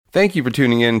Thank you for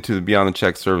tuning in to the Beyond the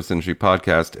Check Service Industry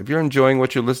podcast. If you're enjoying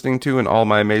what you're listening to and all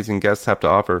my amazing guests have to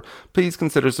offer, please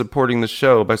consider supporting the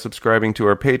show by subscribing to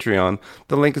our Patreon.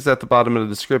 The link is at the bottom of the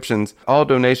descriptions. All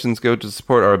donations go to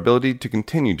support our ability to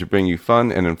continue to bring you fun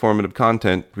and informative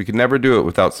content. We could never do it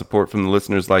without support from the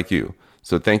listeners like you.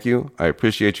 So thank you. I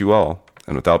appreciate you all.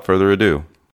 And without further ado.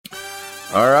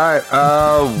 All right.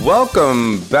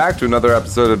 Welcome back to another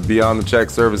episode of Beyond the Check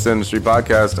Service Industry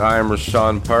podcast. I am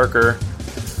Rashawn Parker.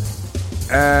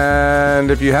 And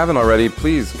if you haven't already,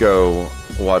 please go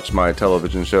watch my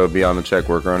television show, Beyond the Check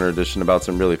Worker Owner Edition, about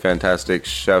some really fantastic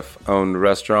chef-owned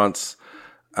restaurants.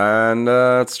 And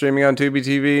it's streaming on Tubi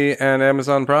TV and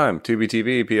Amazon Prime. Tubi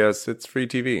TV, P.S. It's free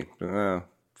TV.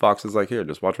 Fox is like, here,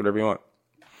 just watch whatever you want.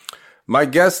 My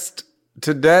guest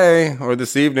today, or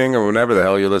this evening, or whenever the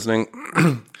hell you're listening,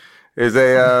 is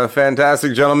a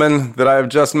fantastic gentleman that I have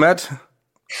just met,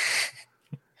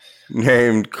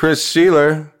 named Chris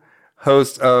Shelor,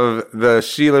 host of the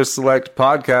Shelor Select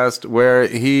podcast, where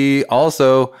he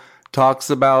also talks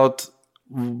about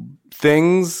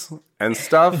things and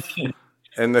stuff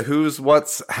and the who's,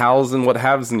 what's, how's, and what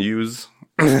haves and yous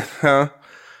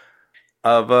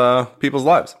of people's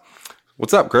lives.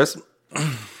 What's up, Chris?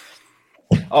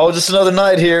 Oh, just another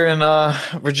night here in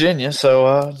Virginia.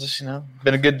 So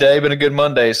been a good day, been a good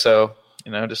Monday. So,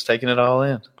 just taking it all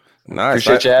in. Nice.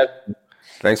 Appreciate you having me.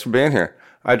 Thanks for being here.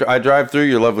 I drive through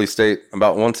your lovely state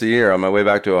about once a year on my way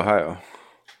back to Ohio.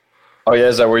 Oh, yeah.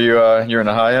 Is that where you're in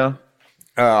Ohio?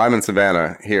 I'm in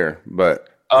Savannah here, but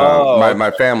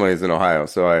my family is in Ohio.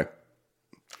 So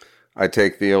I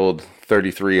take the old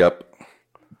 33 up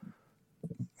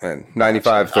and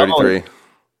 95, 33. I've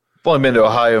only been to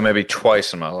Ohio maybe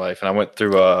twice in my life, and I went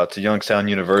through to Youngstown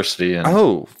University. And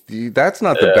that's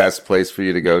not the best place for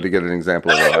you to go to get an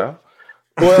example of Ohio.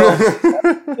 Well,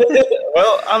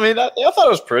 I thought it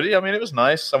was pretty. It was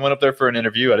nice. I went up there for an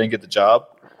interview. I didn't get the job,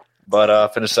 but I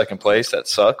finished second place. That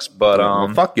sucks.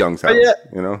 But fuck Youngstown. Yeah.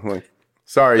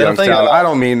 Sorry, Youngstown. I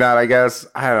don't mean that. I guess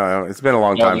I don't know. It's been a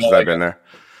long time since I've been there.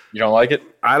 You don't like it?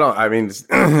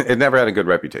 It never had a good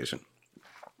reputation.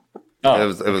 Oh, it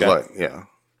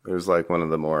was like one of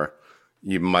the more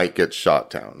you might get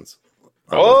shot towns.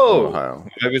 Ohio.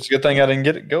 Maybe it's a good thing I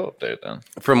didn't go up there then.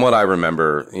 From what I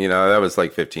remember, that was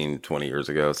like 15, 20 years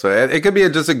ago. So it could be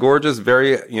just a gorgeous,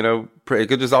 very, it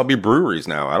could just all be breweries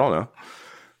now. I don't know.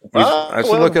 I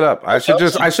should look it up. I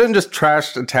shouldn't just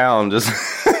trash the town just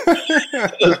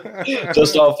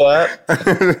just off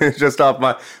that. Just off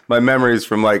my memories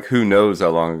from like who knows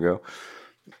how long ago.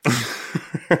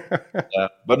 Yeah,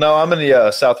 but no, I'm in the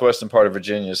southwestern part of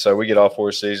Virginia, so we get all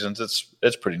four seasons.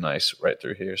 It's pretty nice right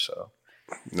through here. So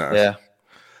nice.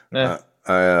 Yeah.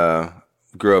 I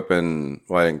grew up in.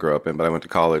 Well, I didn't grow up in, but I went to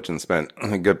college and spent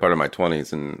a good part of my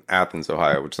 20s in Athens,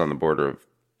 Ohio, which is on the border of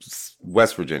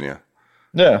West Virginia.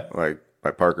 Yeah, like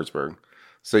by Parkersburg.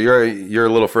 So you're a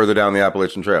little further down the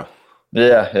Appalachian Trail.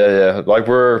 Yeah. Like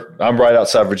I'm right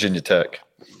outside Virginia Tech.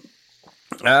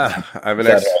 I have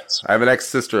an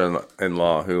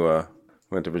ex-sister-in-law who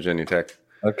went to Virginia Tech.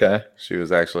 Okay. She was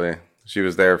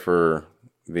there for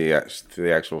the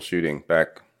actual shooting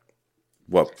back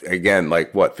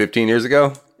 15 years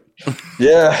ago?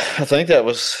 Yeah, I think that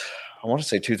was, I want to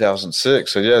say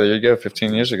 2006. So yeah, there you go,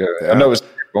 15 years ago. Yeah. I know it was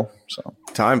cool. So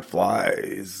time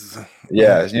flies.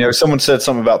 Yeah, someone said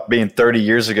something about being 30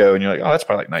 years ago, and you're like, oh, that's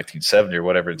probably like 1970 or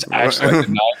whatever. It's actually like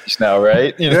the 90s now,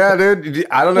 right? Yeah, dude.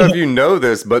 I don't know if you know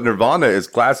this, but Nirvana is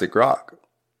classic rock.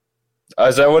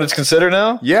 Is that what it's considered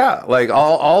now? Yeah, like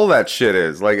all that shit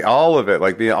is like all of it,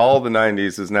 like all the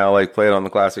 90s is now like played on the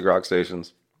classic rock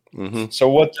stations. Mm-hmm. So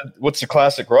what's the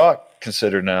classic rock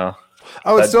considered now?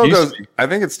 Oh, it still goes. I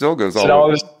think it still goes all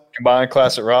the way. Combine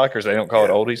classic rock, or they don't call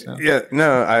it oldies now? Yeah,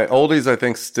 no, oldies I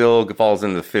think still falls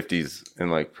into the 50s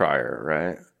and like prior,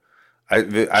 right? I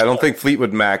don't think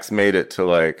Fleetwood Mac's made it to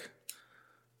like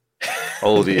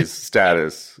oldies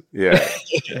status. Yeah.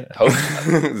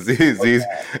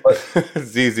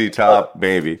 ZZ Top,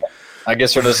 maybe. I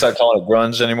guess they're just not calling it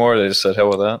grunge anymore. They just said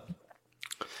hell with that.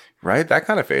 Right? That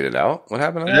kind of faded out. What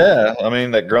happened to that? Yeah,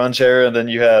 that grunge era, and then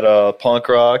you had punk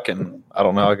rock, and I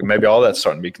don't know, maybe all that's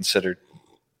starting to be considered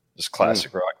just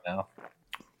classic rock now.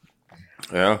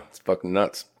 Yeah, it's fucking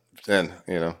nuts. And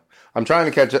I'm trying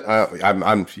to catch it. I'm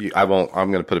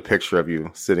going to put a picture of you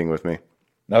sitting with me.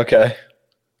 Okay.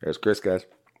 There's Chris, guys.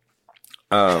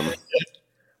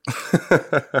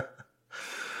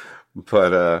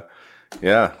 But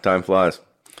yeah, time flies.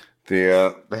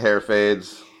 The hair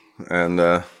fades, and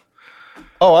oh,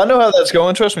 I know how that's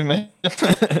going. Trust me, man.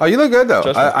 Oh, you look good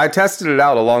though. I tested it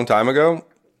out a long time ago.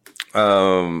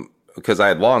 Because I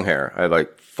had long hair. I had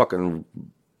like fucking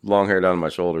long hair down to my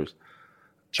shoulders.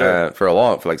 Sure. For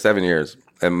like 7 years.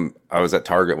 And I was at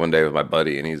Target one day with my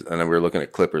buddy, and then we were looking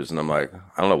at clippers, and I'm like,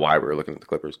 I don't know why we were looking at the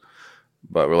clippers,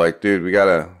 but we're like, dude,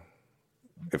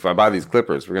 if I buy these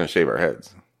clippers, we're gonna shave our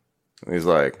heads. And he's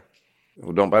like,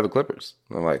 well, don't buy the clippers.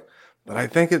 And I'm like, but I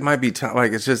think it might be time.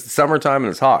 Like, it's just summertime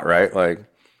and it's hot, right? Like,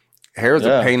 hair is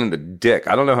a pain in the dick.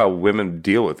 I don't know how women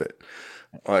deal with it.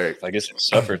 Like, I guess you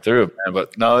suffer through it, man.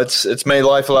 But no, it's made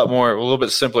life a little bit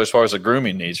simpler as far as the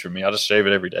grooming needs for me. I just shave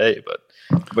it every day, but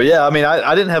yeah, I mean,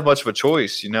 I didn't have much of a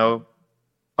choice, you know.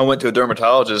 I went to a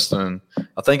dermatologist, and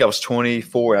I think I was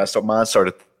 24, and mine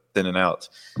started thinning out.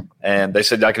 And they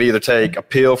said I could either take a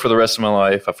pill for the rest of my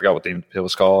life. I forgot what the pill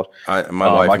was called. My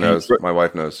wife knows. My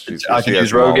wife knows. I can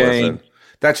use Rogaine.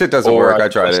 That shit doesn't work. I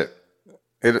tried it.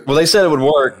 Well, they said it would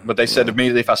work, but they said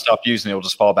immediately if I stopped using it, it'll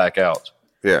just fall back out.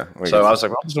 Yeah. So I was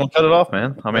like, well, I'm just going to cut it off,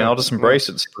 man. I mean, I'll just embrace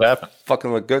it and see what happens.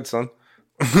 Fucking look good, son.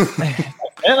 Man,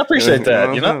 I appreciate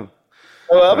that, you know?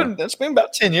 Well, it's been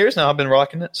about 10 years now I've been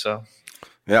rocking it, so.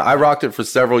 Yeah, I rocked it for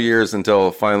several years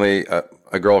until finally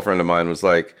a girlfriend of mine was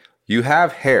like, you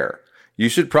have hair. You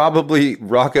should probably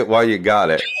rock it while you got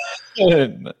it.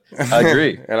 I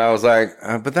agree. And I was like,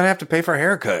 but then I have to pay for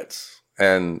haircuts.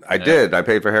 And I did. I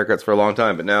paid for haircuts for a long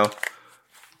time, but now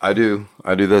I do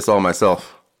this all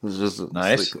myself. It's just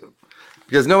nice.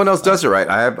 Because no one else does it right.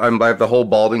 I have the whole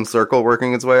balding circle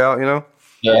working its way out, you know?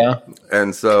 Yeah.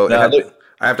 And so I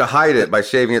have to hide it by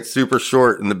shaving it super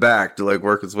short in the back to like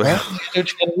work its way out. What you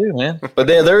gotta do, man. But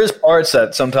there is parts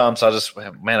that sometimes I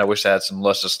wish I had some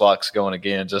luscious locks going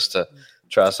again just to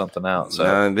try something out. So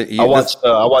I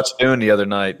watched Dune the other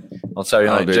night on Saturday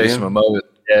night. Jason Momoa,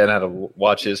 and I had to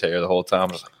watch his hair the whole time.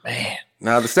 I was like, man.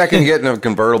 Now the second you get in a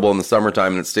convertible in the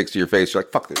summertime and it sticks to your face, you're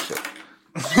like, fuck this shit.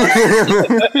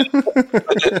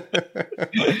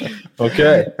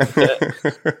 Okay.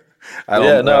 I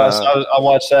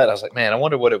watched that. I was like, man, I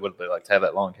wonder what it would be like to have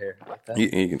that long hair like that.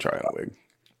 You can try on a wig.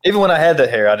 Even when I had that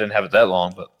hair, I didn't have it that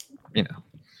long, but you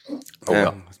know.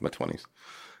 Well, it's my 20s.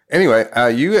 Anyway,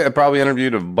 you have probably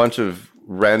interviewed a bunch of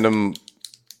randomly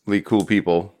cool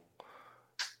people.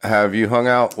 Have you hung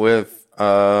out with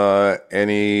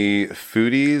any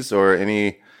foodies or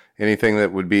anything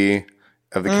that would be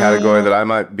of the category that I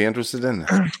might be interested in?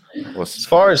 As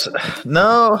far as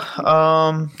no,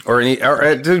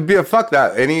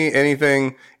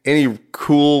 any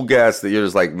cool guest that you're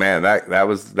just like, man, that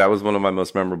was one of my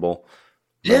most memorable.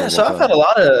 Yeah, so I've had a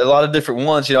lot of different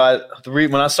ones. You know,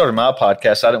 when I started my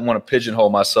podcast, I didn't want to pigeonhole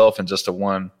myself in just a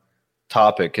one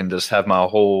topic and just have my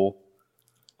whole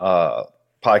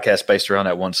podcast based around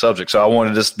that one subject. So I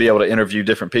wanted just to be able to interview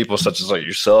different people, such as like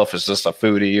yourself, as just a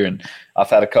foodie, and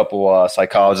I've had a couple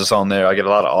psychologists on there. I get a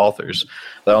lot of authors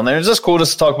that on there. It's just cool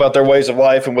just to talk about their ways of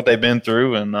life and what they've been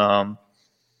through, and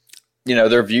you know,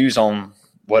 their views on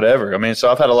whatever. I mean,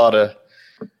 so I've had a lot of.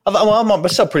 I'm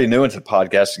still pretty new into the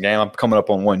podcasting game. I'm coming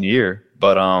up on 1 year,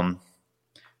 but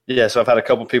yeah. So I've had a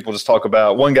couple people just talk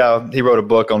about. One guy, he wrote a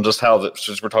book on just how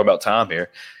since we're talking about time here,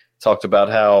 talked about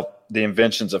how the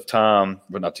inventions of time,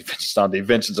 well, not the inventions of time, the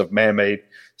inventions of man-made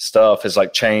stuff has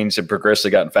like changed and progressively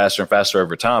gotten faster and faster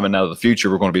over time. And now in the future,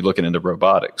 we're going to be looking into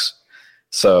robotics.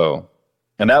 So,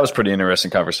 and that was pretty interesting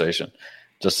conversation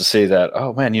just to see that,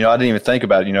 oh man, you know, I didn't even think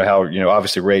about it. You know, how, you know,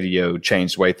 obviously radio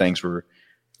changed the way things were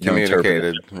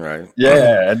communicated, right?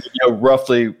 Yeah. And, you know,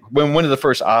 roughly when did the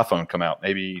first iPhone come out?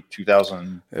 Maybe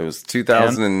 2000. It was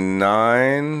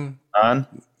 2009.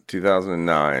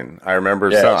 2009. I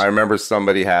remember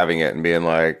somebody having it and being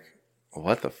like,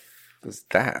 "What the f is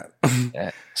that?"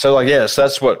 Yeah. So like, so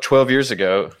that's what 12 years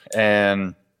ago,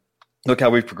 and look how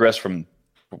we've progressed from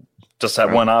just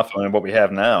that one iPhone and what we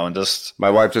have now, and just. My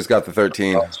wife just got the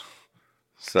 13.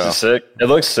 So it's sick. It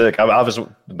looks sick. I was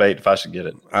debating if I should get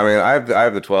it. I mean, I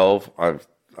have the 12. I've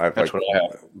that's like, what I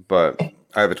have. But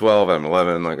I have a 12 and an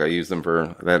 11. Like I use them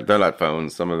for, they're not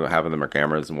phones. Some of them having them are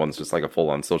cameras, and one's just like a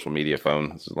full-on social media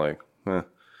phone. It's just like, I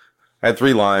had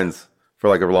 3 lines for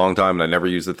like a long time, and I never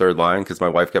used the third line because my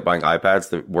wife kept buying iPads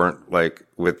that weren't like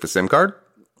with the SIM card,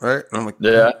 right? And I'm like,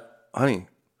 yeah, honey,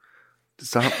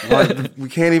 stop. We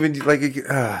can't even like.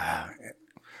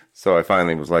 So I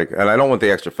finally was like, and I don't want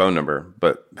the extra phone number,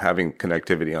 but having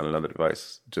connectivity on another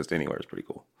device just anywhere is pretty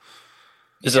cool.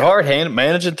 Is it hard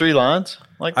managing 3 lines?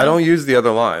 Like that? I don't use the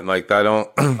other line. Like I don't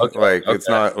It's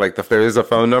not like if there is a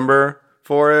phone number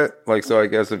for it. Like so, I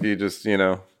guess if you just I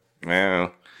don't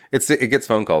know, it gets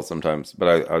phone calls sometimes,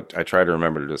 but I try to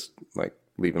remember to just like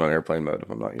leave it on airplane mode if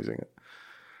I'm not using it.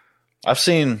 I've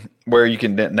seen where you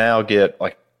can now get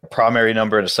like a primary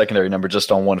number and a secondary number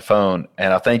just on one phone,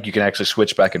 and I think you can actually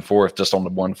switch back and forth just on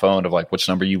the one phone of like which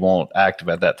number you want active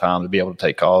at that time to be able to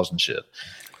take calls and shit.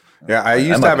 Yeah, I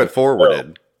used to have it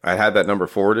forwarded. I had that number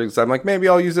forwarded because I'm like, maybe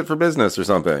I'll use it for business or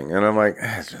something. And I'm like,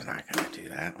 it's just not going to do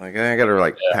that. Like, I got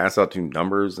to pass out 2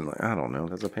 numbers and I don't know.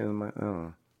 That's a pain in my, I don't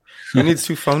know. Who needs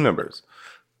 2 phone numbers?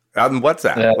 On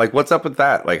WhatsApp. Yeah. Like, what's up with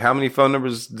that? Like, how many phone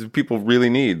numbers do people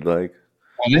really need? Like,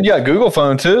 and then you got Google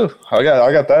Phone too. I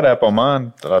got that app on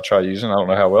mine that I try using. I don't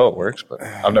know how well it works, but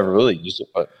I've never really used it,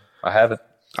 but I have it.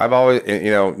 I've always,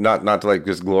 not to like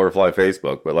just glorify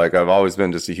Facebook, but like I've always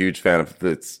been just a huge fan of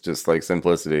it's just like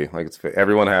simplicity. Like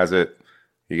everyone has it.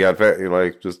 You got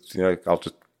I'll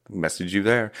just message you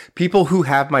there. People who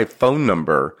have my phone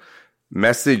number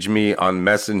message me on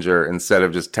Messenger instead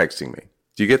of just texting me.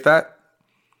 Do you get that?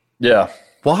 Yeah.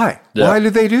 Why? Yeah. Why do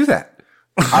they do that?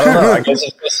 I don't know. I guess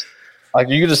it's just like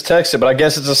you can just text it, but I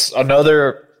guess it's just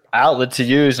another outlet to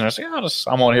use, and I was like,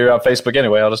 I'm on here on Facebook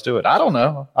anyway. I'll just do it. I don't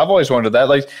know. I've always wondered that.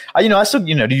 Like, I still, do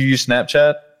you use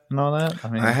Snapchat and all that?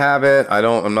 I have it.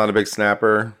 I'm not a big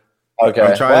snapper. Okay,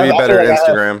 I'm trying to be better at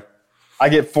Instagram. I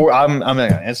get 4. I'm on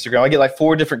Instagram. I get like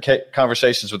 4 different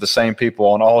conversations with the same people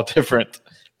on all different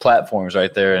platforms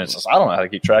right there, and it's just I don't know how to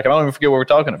keep track. I don't even forget what we're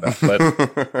talking about. But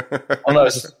I don't know.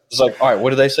 It's like, all right, what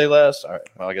did they say last? All right,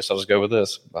 well, I guess I'll just go with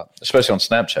this. Especially on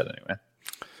Snapchat anyway.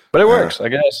 But it works, I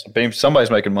guess.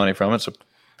 Somebody's making money from it, so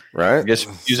right. I guess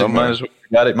use it. Might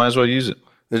as well use it.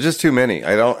 There's just too many.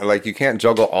 I don't like. You can't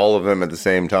juggle all of them at the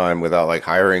same time without like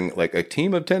hiring like a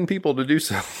team of 10 people to do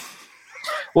so.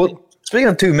 Well, speaking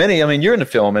of too many, you're in the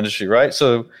film industry, right?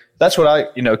 So that's what I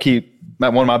keep.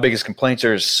 One of my biggest complaints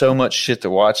there is so much shit to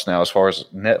watch now, as far as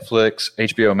Netflix,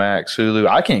 HBO Max, Hulu.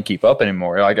 I can't keep up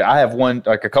anymore. Like I have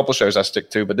a couple shows I stick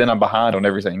to, but then I'm behind on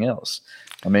everything else.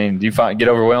 Do you get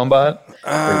overwhelmed by it?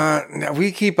 No,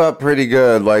 we keep up pretty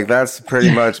good. Like that's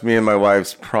pretty much me and my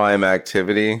wife's prime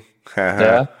activity.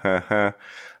 Yeah.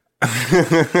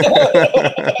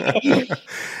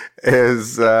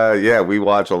 We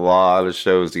watch a lot of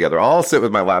shows together. I'll sit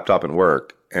with my laptop and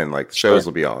work, and like shows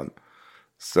will be on.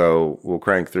 So we'll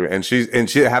crank through, and she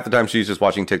half the time she's just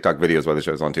watching TikTok videos while the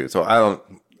show's on too. So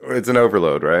it's an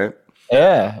overload, right?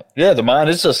 Yeah. The mind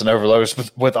is just an overload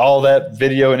with all that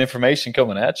video and information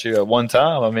coming at you at one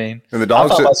time. And the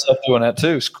dogs I found myself doing that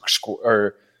too,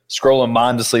 or scrolling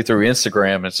mindlessly through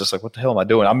Instagram. And it's just like, what the hell am I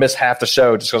doing? I miss half the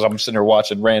show just because I'm sitting there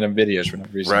watching random videos for no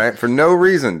reason. Right, for no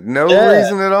reason,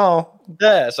 reason at all.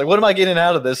 Yeah, it's like, what am I getting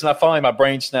out of this? And I finally, my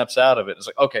brain snaps out of it. It's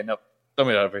like, okay, no. Throw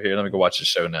me over here. Let me go watch the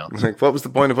show now. Like, what was the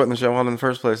point of putting the show on in the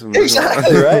first place?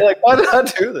 Exactly, right? Like, why did I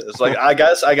do this? Like, I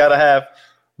guess I got to have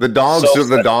the dogs.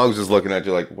 The dog's just looking at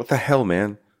you like, what the hell,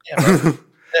 man? Yeah, right.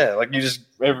 Yeah, like you just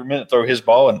every minute throw his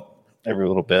ball in every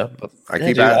little bit. But I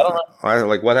keep asking. I don't know.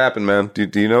 Like, what happened, man? Do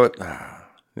you know it?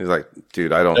 He's like,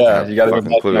 dude, I don't have you gotta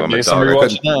fucking clue. I'm a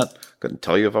dog. Couldn't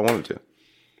tell you if I wanted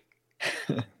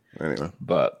to. Anyway.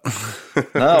 But,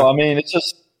 no, it's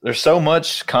just, there's so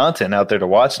much content out there to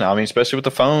watch now. Especially with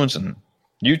the phones and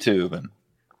YouTube, and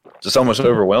just almost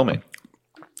overwhelming.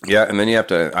 Yeah, and then you have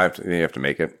to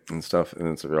make it and stuff, and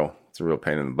it's a real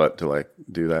pain in the butt to like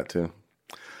do that too.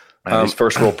 These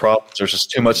first world problems. There's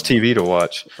just too much TV to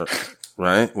watch.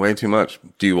 Right, way too much.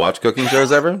 Do you watch cooking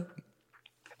shows ever?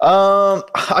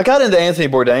 I got into Anthony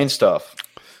Bourdain stuff.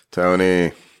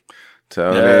 Tony.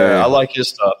 Yeah, I like his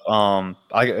stuff. I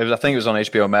think it was on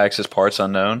HBO Max. His Parts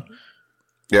Unknown.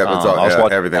 Yeah,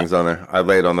 everything's on there. I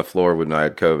laid on the floor when I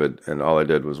had COVID, and all I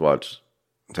did was watch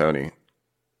Tony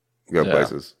go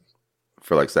places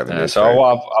for like 7 days. So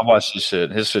I watched his shit.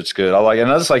 His shit's good.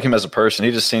 And I just like him as a person.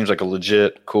 He just seems like a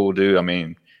legit cool dude.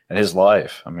 And his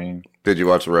life. Did you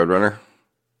watch The Roadrunner?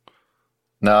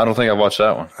 No, I don't think I watched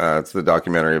that one. It's the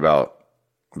documentary about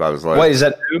his life. Wait, is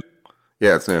that new?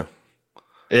 Yeah, it's new.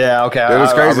 Yeah, okay. It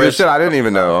was crazy. Shit, I didn't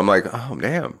even know. I'm like, oh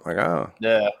damn. Like, oh.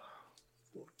 Yeah.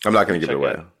 I'm not going to give it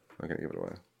away. I'm not going to give it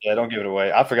away. Yeah, don't give it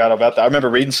away. I forgot about that. I remember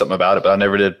reading something about it, but I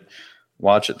never did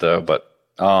watch it though. But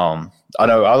I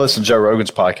know I listen to Joe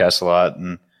Rogan's podcast a lot,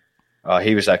 and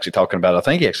he was actually talking about it. I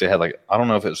think he actually had I don't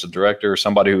know if it was a director or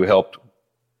somebody who helped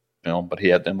film, but he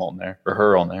had them on there or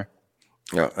her on there.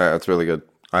 Yeah, that's really good.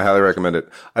 I highly recommend it.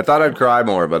 I thought I'd cry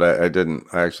more, but I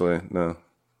didn't. No.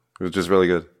 It was just really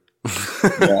good.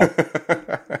 Yeah.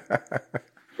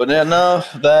 But yeah, no.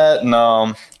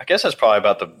 I guess that's probably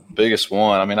about the biggest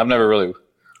one. I've never really.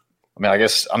 I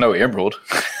guess I know Emerald.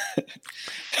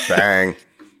 Bang.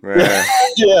 Yeah.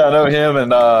 Yeah, I know him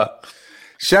and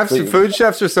food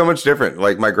chefs are so much different.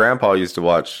 Like my grandpa used to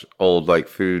watch old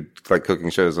food cooking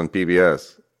shows on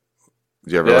PBS.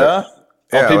 Did you ever? Yeah.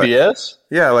 On PBS?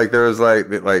 There was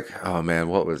oh man,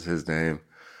 what was his name?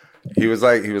 He was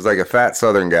like a fat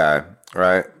Southern guy,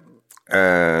 right?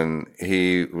 And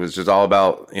he was just all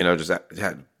about, just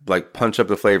had like punch up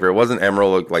the flavor. It wasn't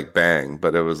Emerald like Bang,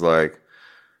 but it was like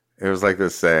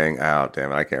this saying. Oh,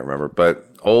 damn it, I can't remember. But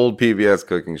old PBS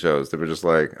cooking shows that were just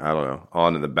like, I don't know,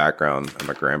 on in the background at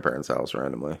my grandparents' house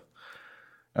randomly.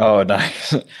 Oh,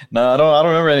 nice. No, I don't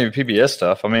remember any PBS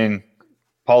stuff. I mean,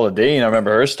 Paula Deen, I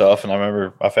remember her stuff, and I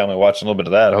remember my family watching a little bit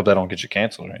of that. I hope they don't get you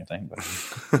canceled or anything. But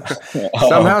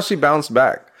somehow she bounced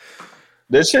back.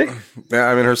 Did she? Yeah,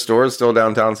 I mean, her store is still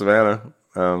downtown Savannah.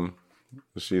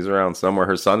 She's around somewhere.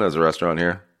 Her son has a restaurant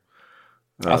here.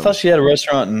 I thought she had a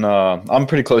restaurant in. I'm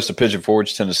pretty close to Pigeon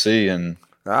Forge, Tennessee, and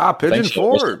Pigeon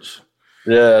Forge.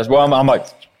 Yeah, well, I'm like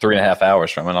 3.5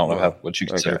 hours from it. I don't know what you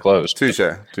consider close. Touche.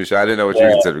 I didn't know what you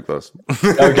considered close.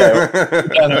 Okay.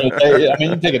 I mean, you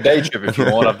can take a day trip if you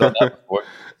want. I've done that before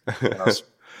when I was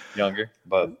younger.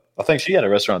 But I think she had a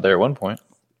restaurant there at one point.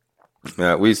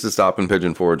 Yeah, we used to stop in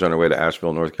Pigeon Forge on our way to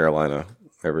Asheville, North Carolina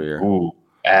every year. Ooh,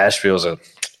 Asheville's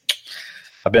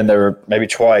I've been there maybe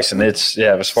twice, and it's,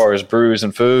 as far as brews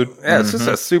and food. Yeah, it's just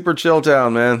a super chill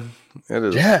town, man. It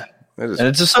is. Yeah. It is. And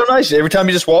it's just so nice. Every time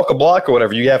you just walk a block or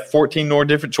whatever, you have 14 more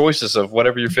different choices of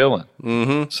whatever you're feeling.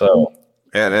 Mm-hmm. So,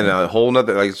 and a whole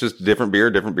nother, like, it's just different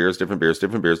beers. Yeah.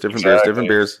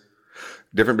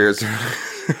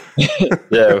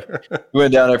 We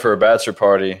went down there for a bachelor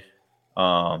party.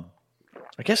 I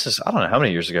guess I don't know how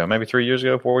many years ago, maybe 3 years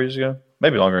ago, 4 years ago,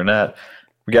 maybe longer than that.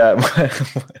 We got,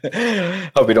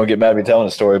 hope you don't get mad at me telling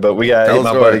the story, but who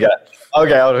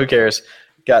cares?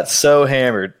 Got so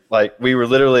hammered. Like, we were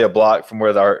literally a block from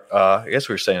where I guess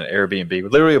we were staying at Airbnb. We're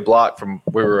literally a block from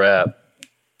where we were at.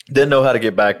 Didn't know how to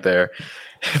get back there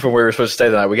from where we were supposed to stay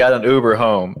the night. We got an Uber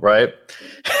home, right?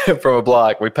 From a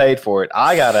block. We paid for it.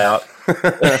 I got out. I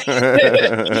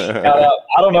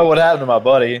don't know what happened to my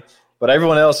buddy, but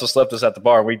everyone else just left us at the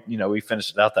bar. We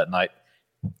finished it out that night.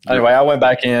 Anyway, I went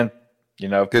back in,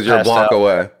 because you're a block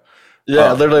away.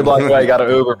 Yeah, literally a block away. Got an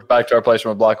Uber back to our place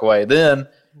from a block away. Then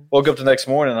woke up the next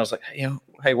morning and I was like,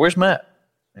 hey, where's Matt?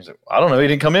 He's like, I don't know. He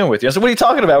didn't come in with you. I said, what are you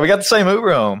talking about? We got the same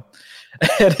Uber home.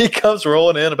 And he comes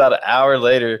rolling in about an hour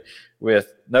later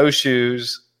with no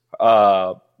shoes,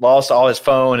 lost all his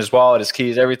phone, his wallet, his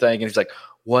keys, everything. And he's like,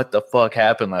 what the fuck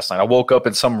happened last night? I woke up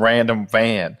in some random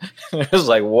van. I was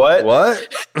like, what?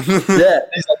 Yeah.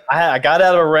 He's like, I got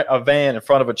out of a van in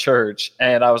front of a church,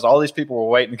 and all these people were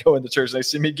waiting to go in the church. And they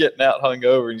see me getting out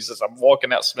hungover, and he says, I'm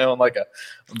walking out smelling like a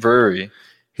brewery.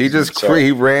 He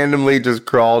he randomly just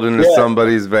crawled into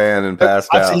somebody's van and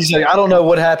passed out. He's like, I don't know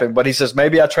what happened, but he says,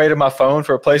 maybe I traded my phone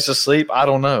for a place to sleep. I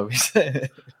don't know.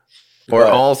 Or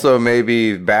also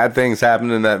maybe bad things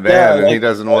happened in that van and he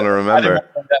doesn't want to remember.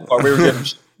 We were getting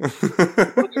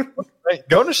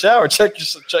go in the shower, check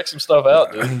some stuff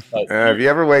out, dude. If you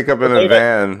ever wake up in a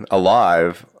van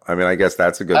alive, I mean, I guess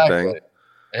that's a good thing.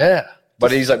 Yeah.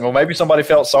 But he's like, well, maybe somebody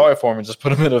felt sorry for him and just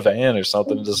put him in a van or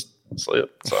something and just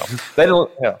slip. So they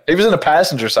don't. Yeah, he was in the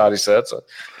passenger side. He said so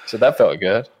that felt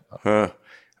good. Huh.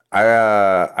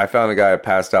 I found a guy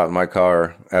passed out in my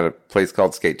car at a place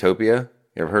called Skatopia.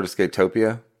 You ever heard of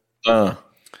Skatopia?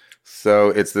 So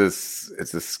it's a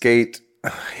skate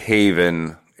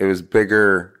haven. It was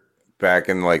bigger back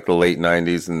in like the late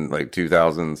 90s and like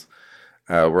 2000s.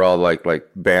 We're all like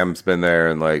Bam's been there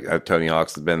and like Tony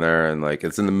Hawk's has been there, and like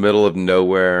it's in the middle of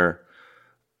nowhere,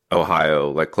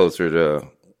 Ohio, like closer to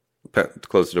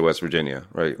West Virginia,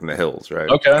 right in the hills, right?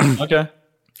 Okay.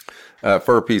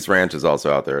 Fur Peace Ranch is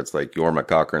also out there. It's like Jorma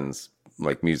Cochran's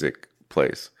like music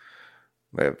place.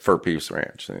 They have Fur Peace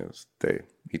Ranch. They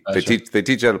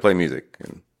teach you how to play music,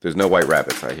 and there's no white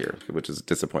rabbits, I hear, which is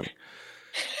disappointing.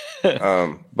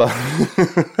 But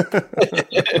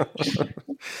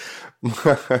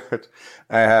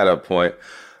I had a point.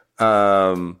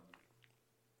 Yeah,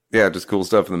 just cool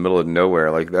stuff in the middle of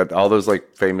nowhere like that. All those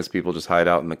like famous people just hide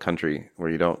out in the country where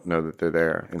you don't know that they're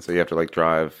there, and so you have to like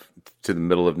drive to the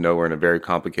middle of nowhere in a very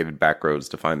complicated back roads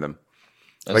to find them.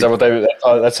 Is that what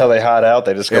that's how they hide out?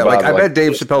 They just go by. I bet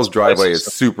Dave Chappelle's driveway is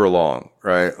super long,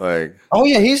 right? Like, oh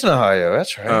yeah, he's in Ohio.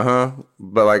 That's right.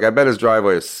 But like, I bet his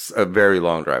driveway is a very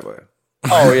long driveway.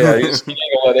 Oh yeah, you ain't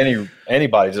gonna let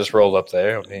anybody just roll up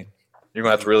there. I mean, you're gonna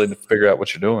have to really figure out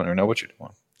what you're doing or know what you're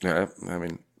doing. Yeah, I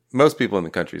mean, most people in the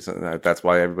country. That's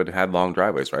why everybody had long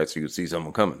driveways, right? So you could see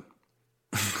someone coming.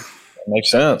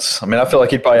 Makes sense. I mean, I feel like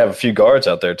he'd probably have a few guards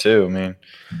out there too. I mean,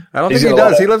 I don't think he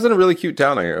does. He lives in a really cute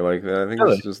town out here. Like, I think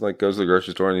he's just like goes to the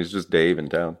grocery store and he's just Dave in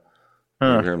town.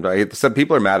 Some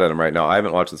people are mad at him right now. I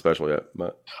haven't watched the special yet,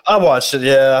 but I watched it.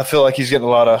 Yeah, I feel like he's getting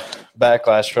a lot of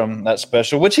backlash from that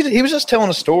special. Which he was just telling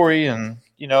a story, and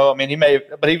I mean, he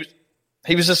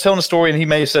was just telling a story, and he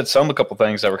may have said a couple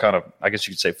things that were kind of, I guess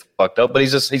you could say, fucked up. But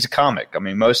he's a comic. I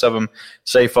mean, most of them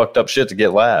say fucked up shit to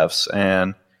get laughs,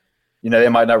 and they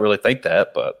might not really think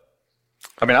that, but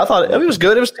I mean, I thought it was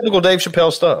good. It was typical Dave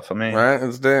Chappelle stuff. I mean, right?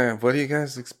 It's Dave. What do you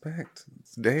guys expect?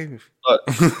 It's Dave. But,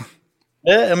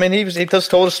 yeah, I mean, he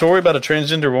just told a story about a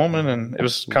transgender woman, and it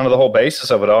was kind of the whole basis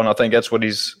of it all. And I think that's what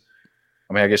he's.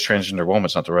 I mean, I guess transgender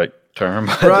woman's not the right term.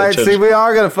 Right. See, we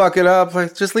are going to fuck it up.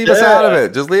 Like, just leave us out of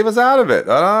it. Just leave us out of it.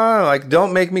 Like,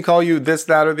 don't make me call you this,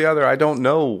 that, or the other. I don't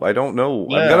know. Yeah.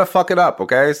 I'm going to fuck it up.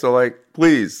 Okay. So, like,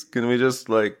 please, can we just,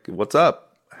 like, what's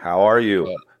up? How are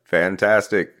you?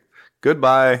 Fantastic.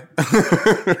 Goodbye.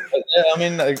 I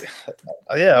mean, I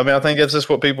think it's just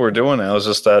what people are doing now is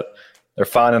just that they're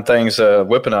finding things to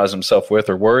weaponize themselves with,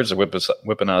 or words to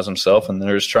weaponize themselves, and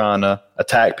they're just trying to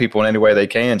attack people in any way they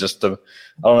can, just to,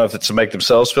 I don't know if it's to make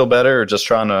themselves feel better or just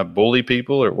trying to bully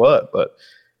people or what, but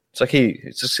it's like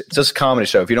it's just a comedy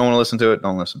show. If you don't want to listen to it,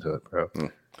 don't listen to it, bro.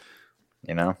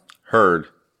 Heard.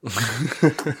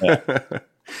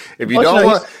 If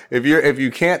you if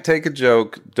you can't take a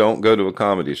joke, don't go to a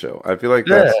comedy show. I feel like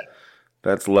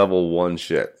that's level 1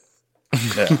 shit.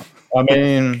 Yeah. I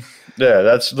mean,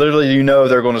 that's literally,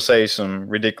 they're going to say some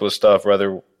ridiculous stuff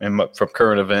from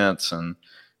current events. And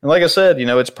like I said,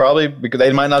 it's probably because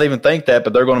they might not even think that,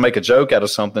 but they're going to make a joke out of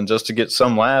something just to get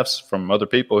some laughs from other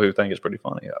people who think it's pretty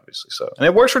funny, obviously. So, and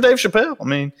it works for Dave Chappelle. I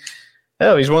mean,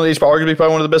 hell, he's arguably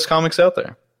probably one of the best comics out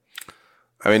there.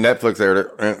 I mean, Netflix aired it,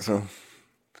 right? So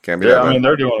can't be that. Yeah, I mean,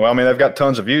 they're doing well. I mean, they've got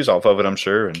tons of views off of it, I'm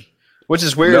sure. And which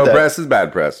is weird. No press is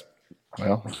bad press.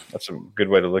 Well, that's a good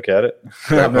way to look at it.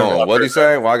 What did you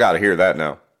say? Well, I got to hear that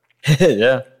now.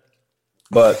 Yeah.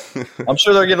 But I'm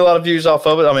sure they're getting a lot of views off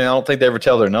of it. I mean, I don't think they ever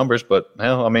tell their numbers, but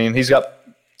hell, I mean, he's got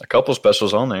a couple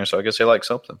specials on there, so I guess they like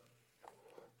something.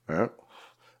 All right.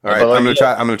 I'm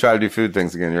gonna try to do food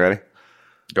things again. You ready?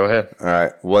 Go ahead. All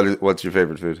right. What's your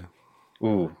favorite food?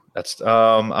 Ooh, that's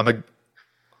I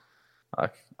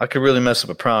could really mess up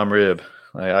a prime rib.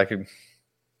 I could.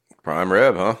 Prime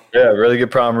rib, huh? Yeah, really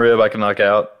good prime rib I can knock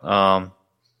out.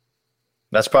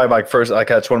 That's probably my first. Like,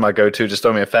 that's one of my go-to. Just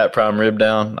throw me a fat prime rib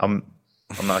down. I'll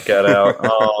knock that out.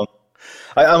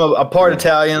 I'm a part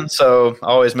Italian, so I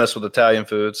always mess with Italian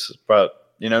foods. But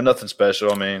nothing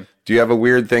special. I mean, do you have a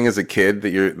weird thing as a kid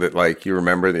that you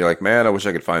remember that you're like, man, I wish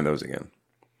I could find those again?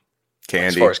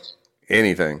 Candy,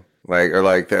 anything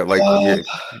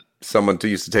someone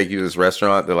used to take you to this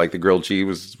restaurant that like the grilled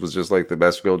cheese was just like the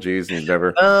best grilled cheese, and you've never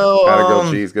had a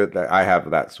grilled cheese good. I have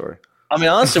that story. I mean,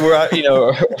 honestly, where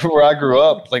I grew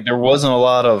up, like there wasn't a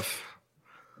lot of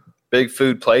big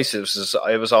food places.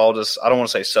 It was all just, I don't want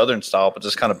to say Southern style, but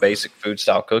just kind of basic food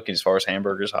style cooking as far as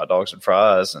hamburgers, hot dogs, and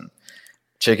fries, and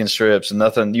chicken strips, and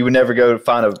nothing. You would never go to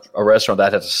find a restaurant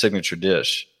that has a signature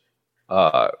dish,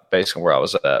 basically where I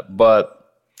was at, but.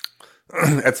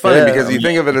 It's funny because you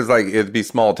think of it as like it'd be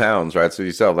small towns, right? So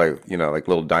you still have like like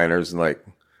little diners and like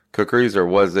cookeries, or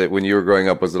was it when you were growing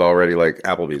up? Was it already like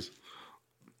Applebee's?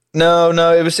 No,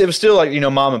 it was still like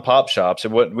mom and pop shops.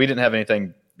 We didn't have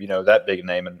anything that big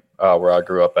name in where I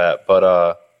grew up at,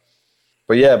 but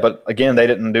again they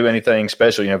didn't do anything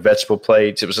special. Vegetable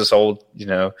plates. It was this old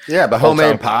but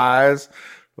homemade pies,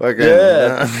 things like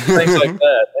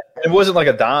that. It wasn't like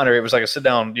a diner. It was like a sit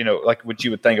down, like what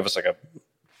you would think of as like a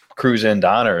cruise in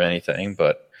diner or anything,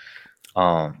 but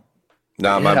I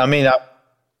mean, I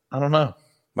don't know.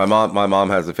 My mom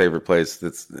has a favorite place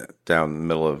that's down in the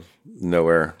middle of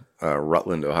nowhere,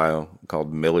 Rutland, Ohio,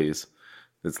 called Millie's.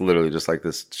 It's literally just like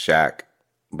this shack,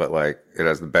 but like it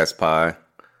has the best pie,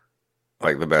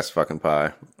 like the best fucking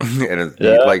pie, and it's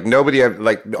like nobody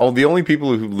the only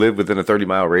people who live within a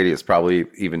 30-mile radius probably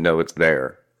even know it's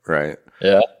there, right?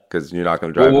 Yeah. Because you're not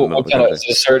going to drive. What kind of, is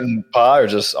it a certain pie or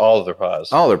just all of their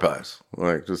pies? All their pies,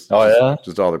 like just all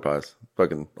their pies,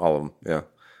 fucking all of them. Yeah,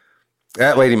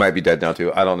 that lady might be dead now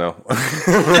too. I don't know.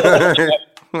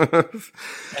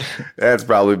 That's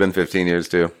probably been 15 years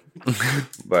too.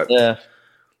 But yeah,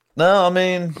 no, I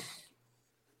mean,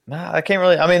 I can't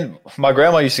really. I mean, my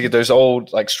grandma used to get those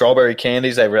old like strawberry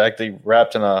candies. They were actually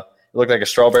wrapped in it looked like a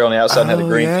strawberry on the outside and had a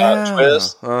green top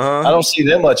twist. I don't see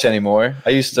them much anymore. I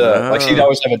used to she'd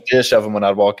always have a dish of them when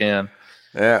I'd walk in.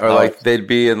 Yeah, or like they'd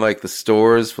be in like the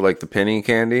stores for like the penny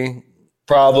candy.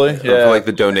 Probably, yeah. Or for like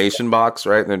the donation box,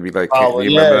 right? And they'd be like, you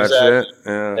remember that shit?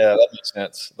 Yeah, that makes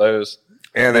sense. Those.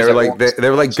 And they were like they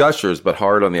were like gushers, but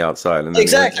hard on the outside. And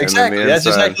exactly. That's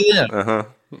exactly it.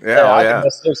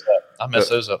 I mess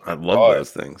those up. I love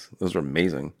those things. Those are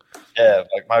amazing. Yeah,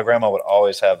 like my grandma would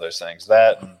always have those things.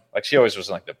 That and like she always was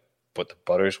like the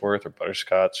Buttersworth or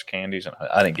butterscotch candies, and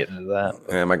I didn't get into that.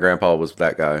 Yeah, my grandpa was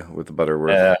that guy with the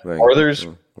Butterworth thing. Werther's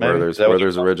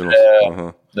Originals.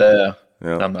 Yeah.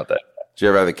 I'm not that. Did you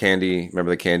ever have the candy?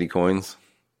 Remember the candy coins,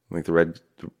 like the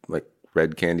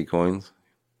red candy coins?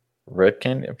 Red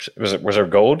candy? Was there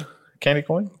gold candy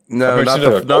coin? No,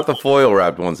 not the foil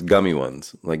wrapped ones, gummy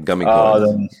ones, like gummy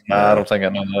coins. Then, I don't think I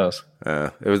know those.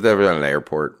 It was never at an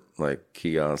airport like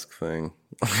kiosk thing.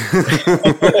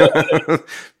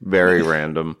 Very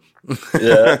random.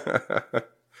 Yeah.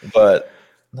 But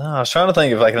no, I was trying to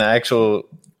think of like an actual,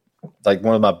 like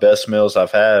one of my best meals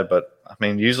I've had. But I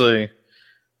mean, usually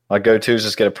my go-to is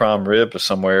just get a prime rib or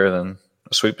somewhere, then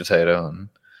a sweet potato, and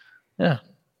yeah.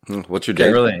 What's your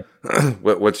day? Really?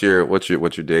 What's your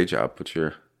day job? What's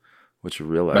your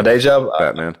real life? My day job,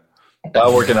 Batman.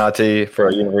 I work in IT for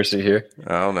a university here.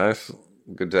 Oh, nice.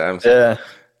 Good times. Yeah.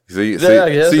 So you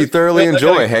thoroughly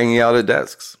enjoy hanging out at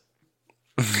desks.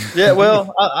 Yeah,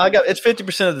 well, I got it's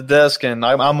 50% of the desk, and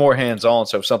I'm more hands on.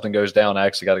 So if something goes down, I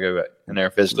actually got to go in there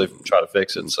and physically try to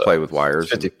fix it. So play with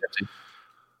wires, 50-50.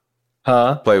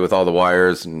 Huh? Play with all the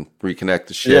wires and reconnect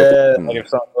the shit. Yeah, like if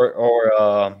something,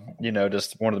 or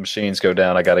just one of the machines go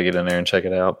down, I got to get in there and check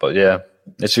it out. But yeah,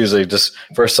 it's usually just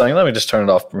first thing. Let me just turn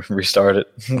it off, and restart it.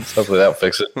 Hopefully that'll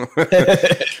fix it.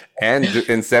 And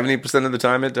 70% of the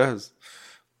time, it does.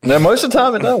 No, most of the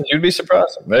time it does. You'd be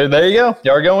surprised. There you go.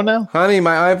 You are going now, honey.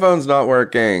 My iPhone's not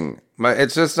working.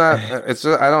 It's just not. It's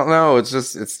just I don't know. It's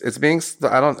just it's being.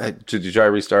 I don't. Did you try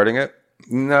restarting it?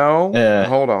 No. Yeah.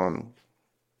 Hold on.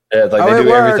 Yeah, like they do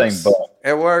everything, but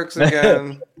it works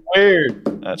again. Weird.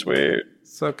 That's weird.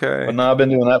 It's okay. But no, I've been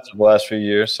doing that for the last few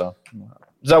years. So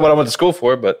is that what I went to school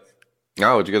for? But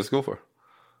what'd you go to school for?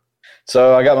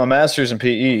 So I got my master's in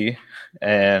PE,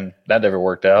 and that never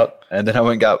worked out. And then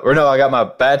I got my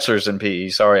bachelor's in PE.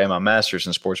 Sorry, and my master's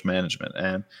in sports management.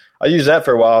 And I used that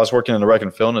for a while. I was working in the Rec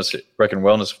and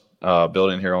Wellness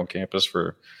building here on campus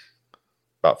for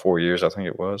about 4 years, I think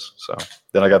it was. So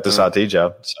then I got this IT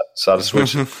job. Decided to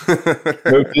switch it. Move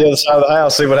to the other side of the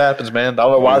house, see what happens, man. I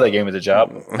don't know why they gave me the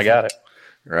job. I got it.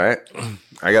 Right.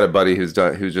 I got a buddy who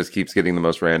just keeps getting the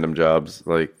most random jobs.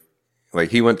 Like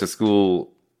he went to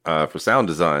school for sound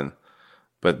design,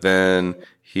 but then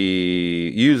he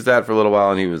used that for a little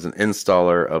while, and he was an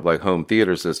installer of like home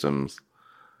theater systems.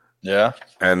 Yeah.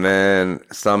 And then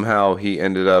somehow he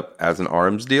ended up as an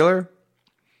arms dealer.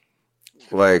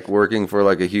 Like working for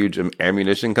like a huge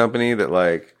ammunition company that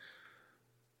like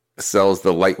sells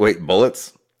the lightweight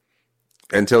bullets,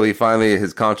 until he finally,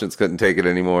 his conscience couldn't take it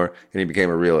anymore, and he became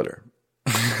a realtor.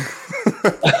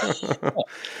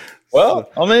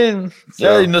 Well, I mean,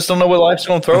 you just don't know what life's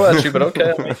going to throw at you, but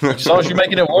okay. I mean, as long as you're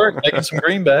making it work, making some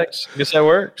greenbacks, I guess that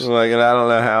works. Like, and I don't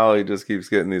know how he just keeps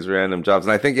getting these random jobs.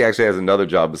 And I think he actually has another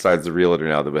job besides the realtor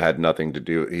now that had nothing to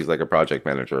do. He's like a project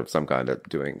manager of some kind at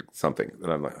doing something.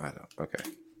 And I'm like, okay.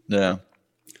 Yeah.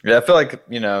 Yeah, I feel like,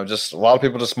 just a lot of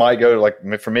people just might go, like,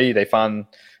 for me, they find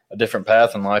a different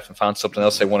path in life and find something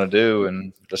else they want to do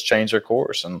and just change their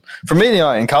course. And for me,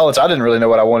 in college, I didn't really know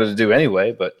what I wanted to do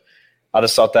anyway, but I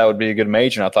just thought that would be a good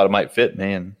major, and I thought it might fit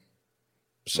me, and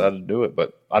decided to do it.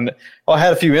 But I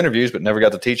had a few interviews, but never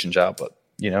got the teaching job. But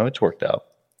it's worked out.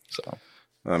 So,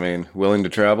 I mean, willing to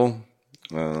travel.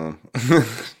 Do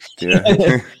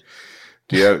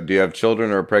you have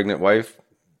children or a pregnant wife?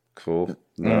 Cool.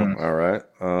 No, all right.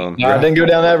 No, I didn't go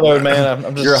down that road, man.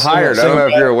 I'm just you're hired. I don't know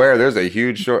if you're aware. There's a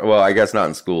huge short. Well, I guess not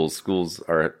in schools. Schools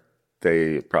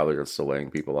they probably are still laying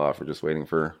people off or just waiting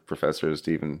for professors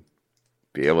to even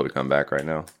be able to come back right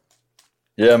now.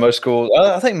 Yeah, most schools.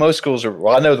 I think most schools are.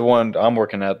 Well, I know the one I'm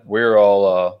working at. We're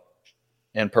all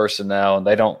in person now, and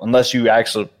they don't unless you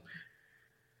actually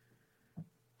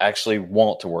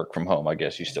want to work from home. I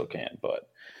guess you still can, but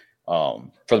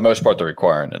for the most part, they're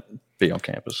requiring it be on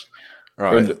campus.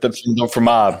 Right. From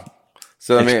my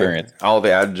experience, all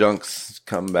the adjuncts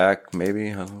come back.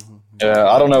 Maybe. I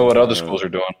don't know what other schools are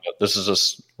doing, but this is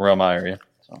just around my area.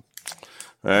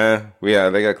 They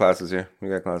got classes here. We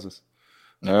got classes.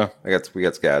 No, we got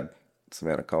SCAD,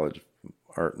 Savannah College of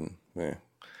Art, and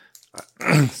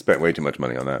I spent way too much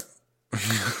money on that.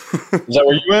 Is that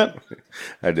where you went?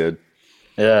 I did.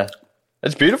 Yeah,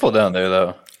 it's beautiful down there,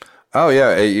 though. Oh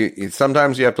yeah,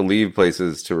 sometimes you have to leave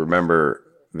places to remember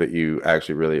that you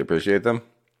actually really appreciate them.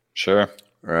 Sure.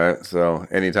 Right. So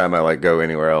anytime I go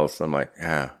anywhere else, I'm like,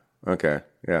 okay,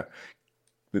 yeah.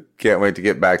 Can't wait to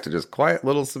get back to just quiet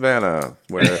little Savannah,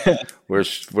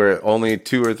 where only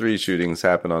 2 or 3 shootings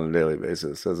happen on a daily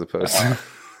basis, as opposed to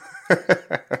I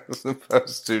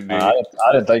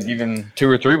didn't think even 2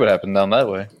 or 3 would happen down that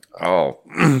way. Oh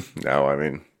no, I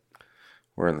mean,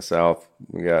 we're in the South.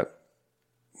 We got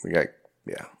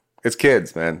it's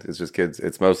kids, man. It's just kids.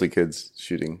 It's mostly kids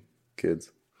shooting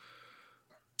kids.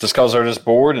 Just because they're just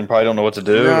bored and probably don't know what to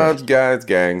do? No, it's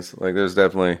gangs. Like, there's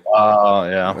definitely...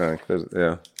 yeah.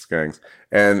 It's gangs.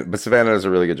 But Savannah does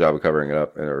a really good job of covering it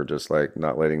up, or just like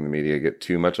not letting the media get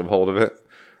too much of hold of it.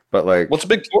 But like, what's a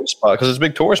big tourist spot? Because it's a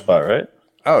big tourist spot, right?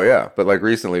 Oh yeah, but like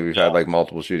recently we've had like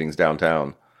multiple shootings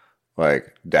downtown.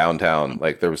 Like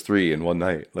there was 3 in one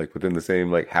night, like within the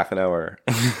same like half an hour.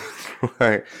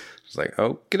 Like it's like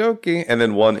okie dokie, and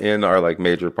then one in our like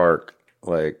major park.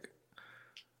 Like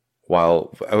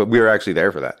while we were actually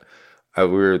there for that,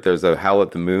 there's a Howl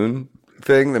at the Moon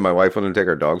thing that my wife wanted to take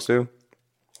our dogs to,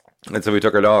 and so we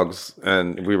took our dogs,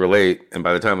 and we were late. And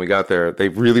by the time we got there, they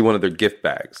really wanted their gift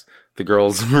bags. The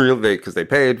girls really, because they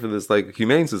paid for this like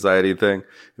Humane Society thing, and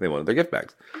they wanted their gift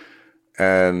bags,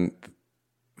 and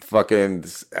fucking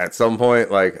at some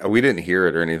point, like we didn't hear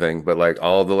it or anything, but like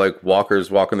all the like walkers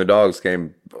walking the dogs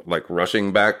came like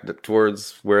rushing back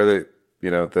towards where the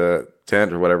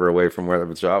tent or whatever, away from where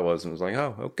the shot was, and it was like,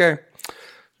 oh, okay,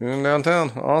 you're in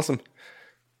downtown, awesome.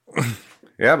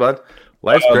 Yeah, bud,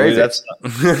 life's crazy. Dude,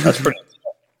 that's pretty.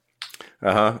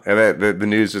 And the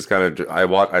news just kind of,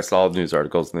 I saw news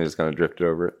articles and they just kind of drifted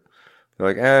over it. They're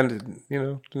like, and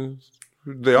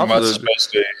the officer,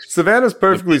 Savannah's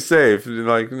perfectly safe.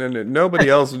 Like nobody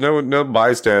else, no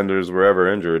bystanders were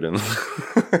ever injured. And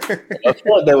I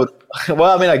feel like they would.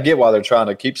 Well, I mean, I get why they're trying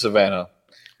to keep Savannah,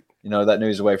 that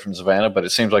news away from Savannah, but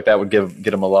it seems like that would get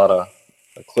them a lot of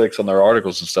clicks on their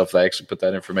articles and stuff. They actually put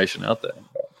that information out there.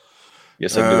 I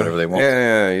guess they can do whatever they want.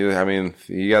 Yeah. I mean,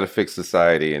 you got to fix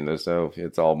society, and it's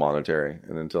all monetary.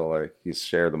 And until like you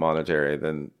share the monetary,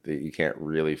 then you can't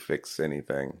really fix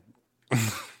anything.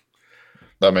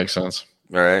 That makes sense.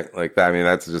 All right. Like that. I mean,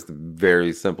 that's just the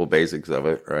very simple basics of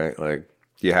it, right? Like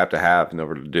you have to have in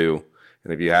order to do.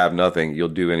 And if you have nothing, you'll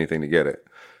do anything to get it.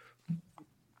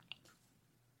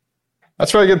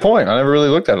 That's a very good point. I never really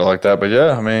looked at it like that, but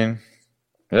yeah, I mean,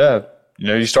 yeah,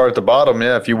 you start at the bottom.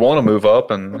 Yeah. If you want to move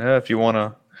up, and if you want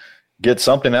to get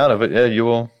something out of it, yeah, you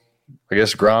will, I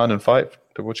guess, grind and fight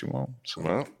to what you want. So.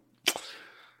 Well,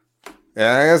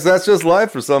 yeah, I guess that's just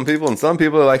life for some people, and some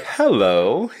people are like,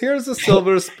 hello, here's a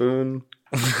silver spoon.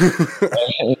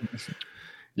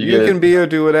 You can be or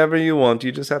do whatever you want.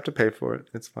 You just have to pay for it.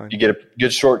 It's fine. You get a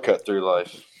good shortcut through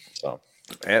life. So,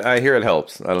 and I hear it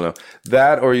helps. I don't know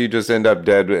that, or you just end up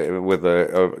dead with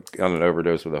on an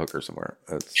overdose with a hooker somewhere.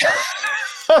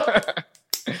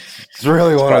 It's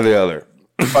really one or the other.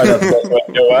 Probably not the best way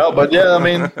to go out, but yeah, I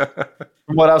mean,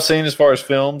 from what I've seen as far as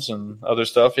films and other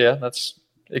stuff, yeah,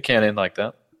 it can't end like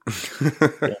that.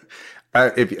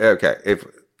 Yeah. If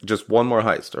just one more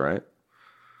heist, all right.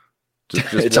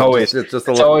 It's always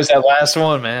that last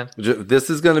one, man. This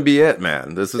is going to be it,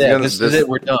 man. This is it.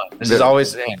 We're done. This is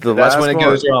always the end. That's when it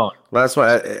goes wrong. Last one.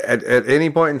 At any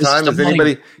point in time, is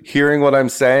anybody hearing what I'm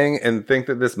saying and think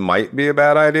that this might be a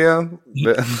bad idea?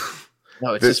 No,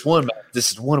 it's just one, man.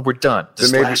 This is one. We're done.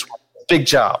 This last one. Big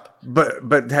job.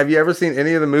 But have you ever seen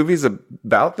any of the movies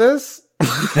about this?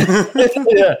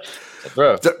 Yeah,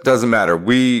 bro. Doesn't matter.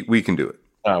 We can do it.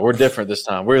 We're different this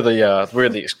time. We're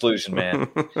the exclusion man.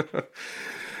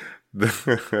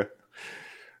 the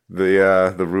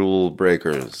rule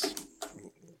breakers.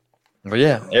 But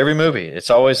yeah, every movie, it's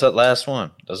always that last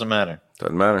one. Doesn't matter.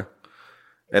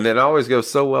 And it always goes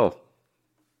so well.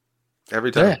 Every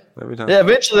time. Yeah,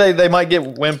 eventually they might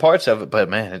win parts of it, but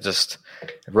man, it just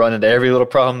run into every little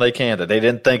problem they can that they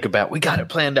didn't think about. We got it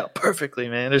planned out perfectly,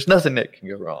 man. There's nothing that can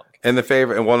go wrong. And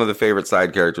one of the favorite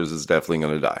side characters is definitely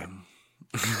going to die.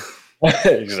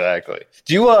 Exactly.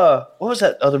 Do you what was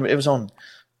that other? It was on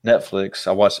Netflix.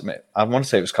 I watched it. I want to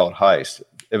say it was called Heist.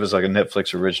 It was like a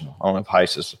Netflix original. I don't know if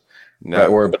Heist is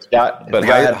that word, but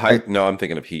Heist. No, I'm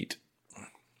thinking of Heat.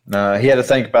 No, he had to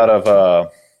think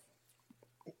about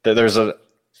there's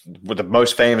with the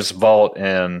most famous vault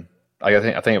in I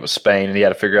think it was Spain, and he had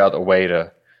to figure out a way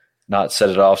to not set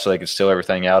it off so they could steal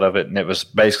everything out of it. And it was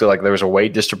basically like there was a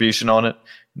weight distribution on it.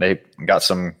 They got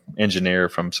some engineer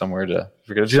from somewhere to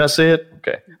figure. Did you not see it?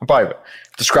 Okay, I'm probably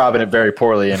describing it very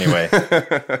poorly anyway.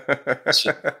 For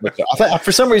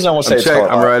some reason, I want to say it's called.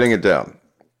 I'm writing it down.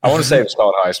 I want to say it's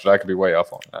called Heist, but I could be way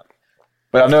off on that.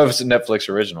 But I know it's a Netflix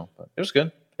original. But it was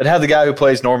good. It had the guy who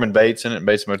plays Norman Bates in it in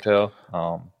Bates Motel.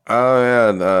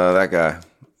 That guy.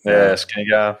 Yeah, skinny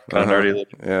guy, kind of nerdy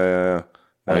looking. Yeah.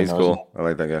 No, he's cool. I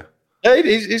like that guy. Yeah,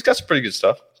 he's got some pretty good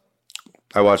stuff.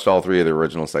 I watched all 3 of the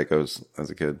original Psychos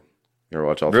as a kid. You ever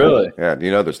watch all 3? Really? Yeah. Do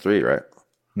you know there's 3, right?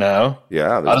 No.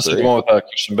 Yeah, I just did the one with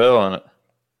Christian Bale on it.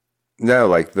 No,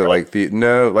 like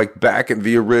back in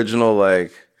the original,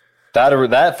 like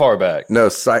that far back. No,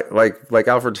 like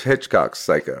Alfred Hitchcock's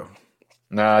Psycho.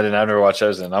 No, I didn't. I've never watched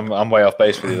those. Then I'm way off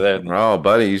base with you there. Oh,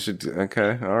 buddy, you should.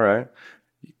 Okay, all right.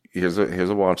 Here's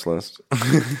a watch list.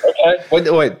 Okay.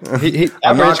 Wait.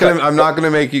 I'm not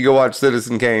gonna make you go watch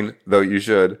Citizen Kane, though you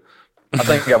should. I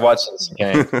think I watched Citizen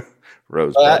Kane.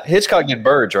 Rosebud. Hitchcock did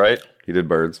Birds, right? He did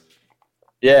Birds.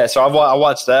 Yeah, so I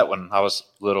watched that when I was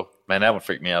little. Man, that one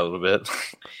freaked me out a little bit.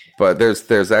 But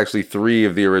there's actually 3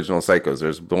 of the original Psychos.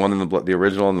 There's the one in the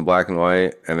original in the black and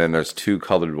white, and then there's 2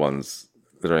 colored ones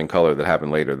that are in color that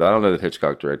happened later. I don't know that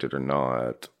Hitchcock directed or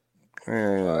not.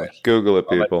 Google it,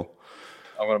 people.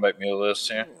 I'm gonna make me a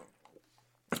list here.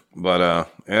 But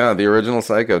yeah, the original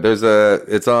Psycho.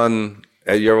 It's on.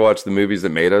 You ever watch The Movies That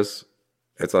Made Us?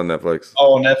 It's on Netflix.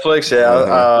 Oh, Netflix, yeah.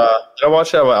 Did I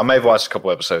watch that? I may have watched a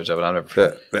couple episodes of it. I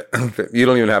never. You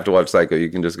don't even have to watch Psycho. You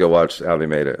can just go watch how they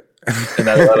made it.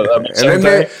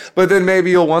 But then maybe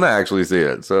you'll want to actually see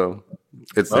it. So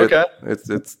it's okay. It's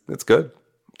good.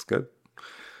 It's good.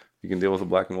 You can deal with the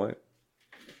black and white.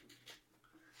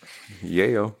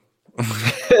 Yayo.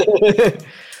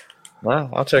 Well,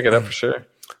 I'll check it out for sure.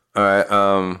 All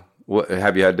right.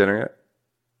 Have you had dinner yet?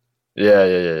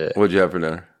 Yeah. What'd you have for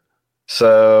dinner?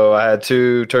 So I had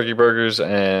 2 turkey burgers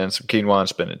and some quinoa and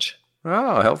spinach.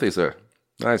 Oh, healthy, sir.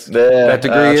 Nice. Yeah, that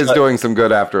degree is doing some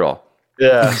good after all.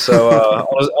 Yeah. So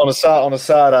on the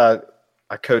side,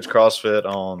 I coach CrossFit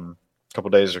on a couple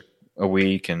days a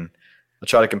week, and I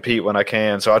try to compete when I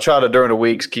can. So I try to during the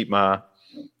weeks keep my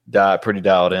diet pretty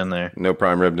dialed in there. No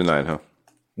prime rib tonight, huh?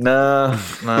 No,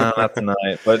 not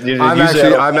tonight. But I'm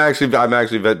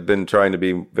actually been trying to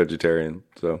be vegetarian.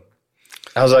 So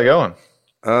how's that going?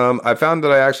 I found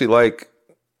that I actually like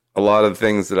a lot of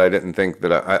things that I didn't think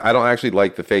that I don't actually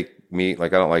like the fake meat.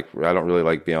 Like I don't really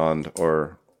like Beyond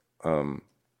or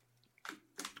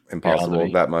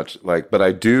Impossible that much. But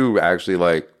I do actually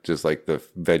like just like the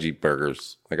veggie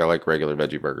burgers. Like I like regular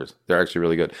veggie burgers. They're actually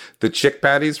really good. The chick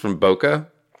patties from Boca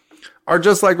are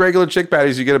just like regular chick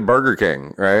patties you get at Burger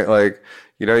King, right? Like,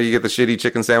 you get the shitty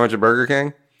chicken sandwich at Burger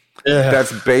King. Yeah.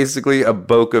 That's basically a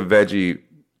Boca veggie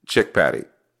chick patty.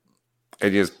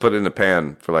 And you just put it in a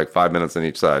pan for like 5 minutes on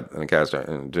each side and a cast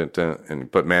iron and you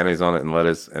put mayonnaise on it and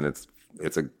lettuce, and it's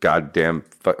a goddamn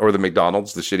or the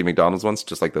McDonald's, the shitty McDonald's ones,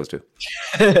 just like those 2.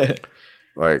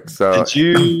 Like so. Did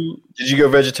you go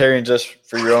vegetarian just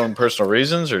for your own personal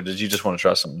reasons, or did you just want to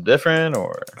try something different?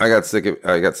 Or I got sick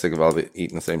of all of it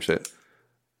eating the same shit.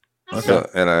 Okay. So,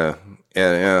 and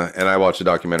I watched a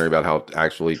documentary about how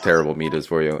actually terrible meat is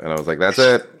for you, and I was like, that's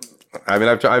it. I mean,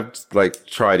 I've like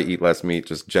tried to eat less meat,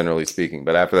 just generally speaking.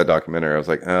 But after that documentary, I was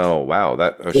like, oh wow,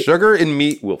 that sugar in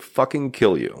meat will fucking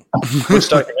kill you. Which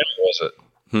documentary was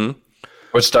it?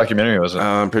 Which documentary was it?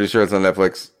 I'm pretty sure it's on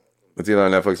Netflix. It's either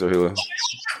on Netflix or Hulu.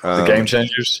 The Game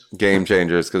Changers. Game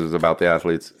Changers, because it's about the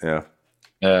athletes. Yeah.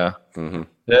 Yeah. Mm-hmm.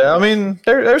 Yeah. I mean,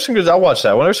 there's some good. I watched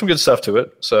that one. There's some good stuff to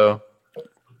it. So.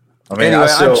 I mean, anyway,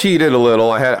 I cheated a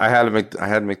little. I had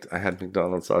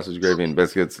McDonald's sausage gravy and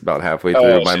biscuits about halfway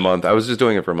through my month. I was just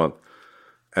doing it for a month.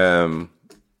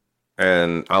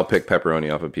 And I'll pick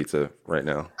pepperoni off a pizza right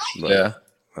now. But, yeah.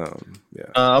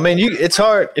 I mean, it's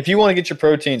hard if you want to get your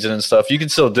proteins in and stuff. You can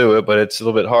still do it, but it's a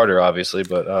little bit harder, obviously.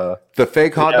 But the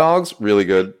fake hot dogs, really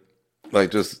good.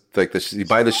 Like just like you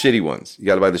buy the shitty ones. You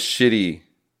got to buy the shitty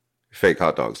fake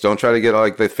hot dogs. Don't try to get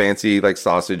like the fancy like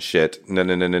sausage shit. No.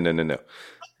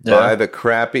 Yeah. Buy the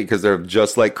crappy, because they're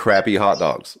just like crappy hot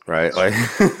dogs, right? Like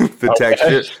the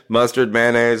texture, mustard,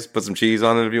 mayonnaise, put some cheese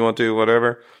on it if you want to,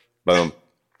 whatever. Boom.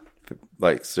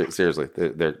 Like seriously,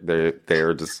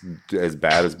 they're just as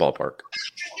bad as Ballpark.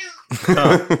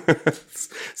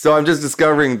 So I'm just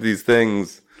discovering these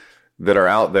things that are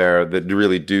out there that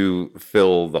really do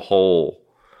fill the hole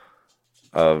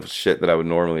of shit that I would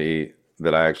normally eat.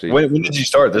 That I actually. When did you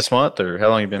start? This month, or how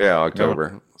long you been? Yeah,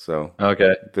 October. So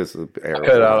okay, this is I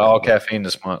cut out all caffeine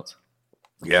this month.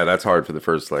 Yeah, that's hard for the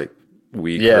first like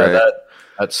week. Yeah, right?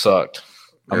 that sucked.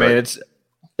 I mean, it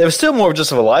was still more of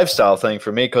just of a lifestyle thing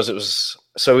for me, because it was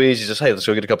so easy. Just hey, let's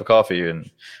go get a cup of coffee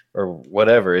or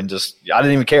whatever, and just I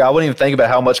didn't even care. I wouldn't even think about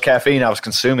how much caffeine I was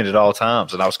consuming at all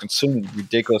times, and I was consuming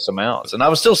ridiculous amounts, and I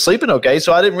was still sleeping okay,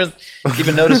 so I didn't really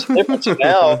even notice the difference.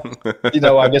 Now,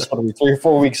 I guess when we 3 or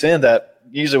 4 weeks in, that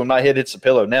usually when my head hits the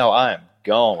pillow, now I'm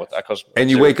gone with that. And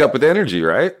you wake up with energy,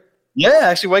 right? Yeah, I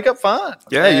actually wake up fine.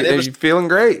 Yeah, you're feeling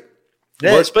great.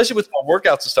 Yeah, especially with my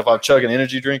workouts and stuff. I'm chugging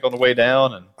energy drink on the way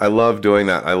down, and I love doing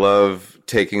that. I love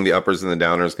taking the uppers and the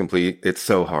downers complete. It's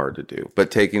so hard to do, but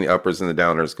taking the uppers and the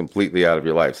downers completely out of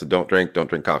your life. So don't drink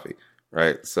coffee,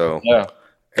 right? So yeah.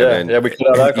 We cut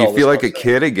out alcohol. You feel like a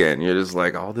kid again. You're just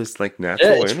like all this like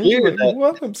natural energy. Weird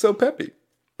I'm so peppy.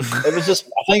 I think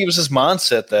it was this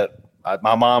mindset that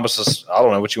my mom was just, I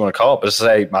don't know what you want to call it, but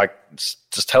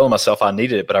just telling myself I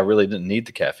needed it, but I really didn't need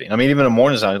the caffeine. I mean, even in the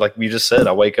mornings, like you just said,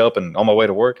 I wake up and on my way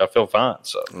to work, I feel fine.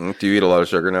 So, do you eat a lot of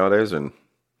sugar nowadays? Or?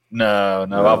 No,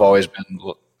 I've always been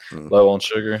low on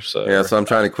sugar. So yeah, so I'm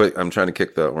trying to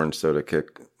kick the orange soda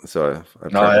kick. So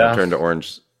I've turned to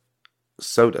orange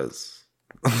sodas.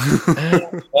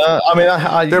 I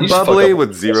mean, they're bubbly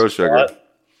with zero sugar.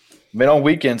 I mean, on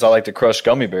weekends I like to crush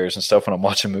gummy bears and stuff when I'm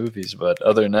watching movies. But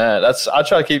other than that, I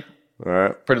try to keep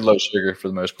pretty low sugar for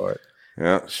the most part.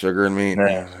 Yeah, sugar and meat.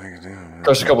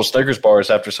 Crush a couple Snickers bars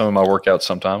after some of my workouts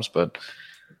sometimes, but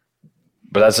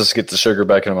that's just to get the sugar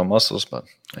back into my muscles. But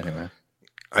anyway,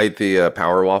 I eat the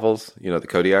Power Waffles. You know, the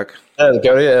Kodiak. Yeah, the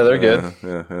Kodiak. Yeah, they're good.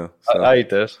 Yeah. So, I eat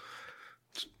those.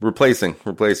 Replacing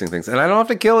things, and I don't have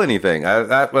to kill anything.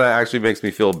 That what actually makes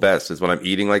me feel best is when I'm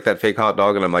eating like that fake hot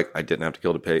dog, and I'm like, I didn't have to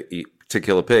kill a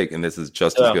pig, and this is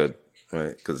just as good,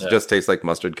 right? Because it just tastes like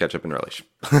mustard, ketchup, and relish.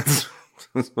 That's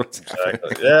what's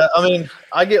exactly. Yeah, I mean,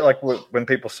 I get like when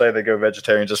people say they go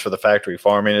vegetarian just for the factory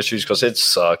farming issues because it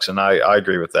sucks, and I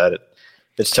agree with that.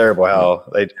 It's terrible how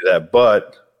they do that,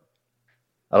 but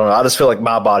I don't know. I just feel like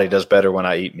my body does better when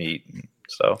I eat meat.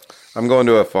 So I'm going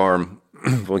to a farm.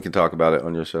 We can talk about it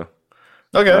on your show.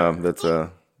 Okay. They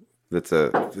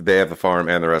have the farm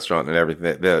and the restaurant and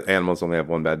everything. The animals only have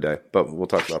one bad day, but we'll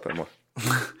talk about that more.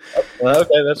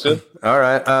 Okay, that's good. All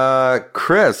right.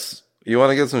 Chris, you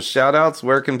want to give some shout outs?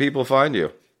 Where can people find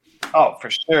you? Oh, for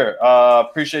sure.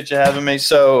 Appreciate you having me.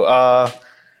 So,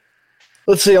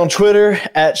 let's see, on Twitter,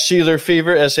 at Shelor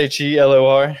Fever,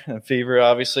 Shelor, and Fever,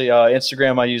 obviously.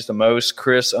 Instagram, I use the most,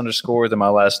 Chris _ then my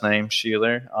last name,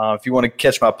 Shelor. If you want to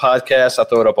catch my podcast, I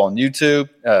throw it up on YouTube,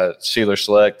 Shelor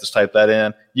Select, just type that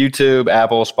in. YouTube,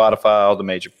 Apple, Spotify, all the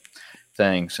major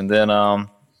things. And then, and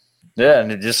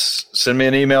just send me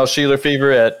an email,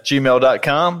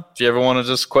 ShelarFever@gmail.com. If you ever want to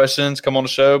just questions, come on the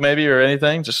show maybe or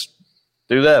anything, just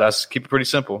do that. I keep it pretty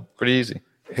simple, pretty easy.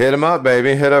 Hit him up,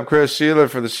 baby. Hit up Chris Shelor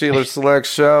for the Shelor Select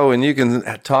Show, and you can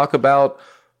talk about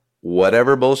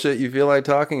whatever bullshit you feel like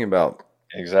talking about.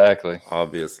 Exactly.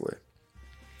 Obviously.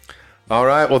 All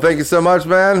right. Well, thank you so much,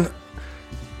 man.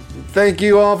 Thank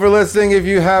you all for listening. If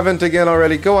you haven't again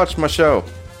already, go watch my show.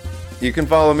 You can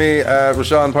follow me at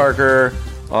Rashawn Parker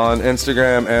on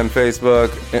Instagram and Facebook.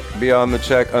 Beyond the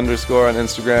Check _ on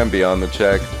Instagram. Beyond the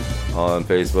Check on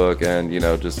Facebook. And,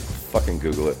 just fucking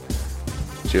Google it.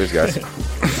 Cheers, guys.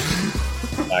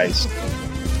 Nice.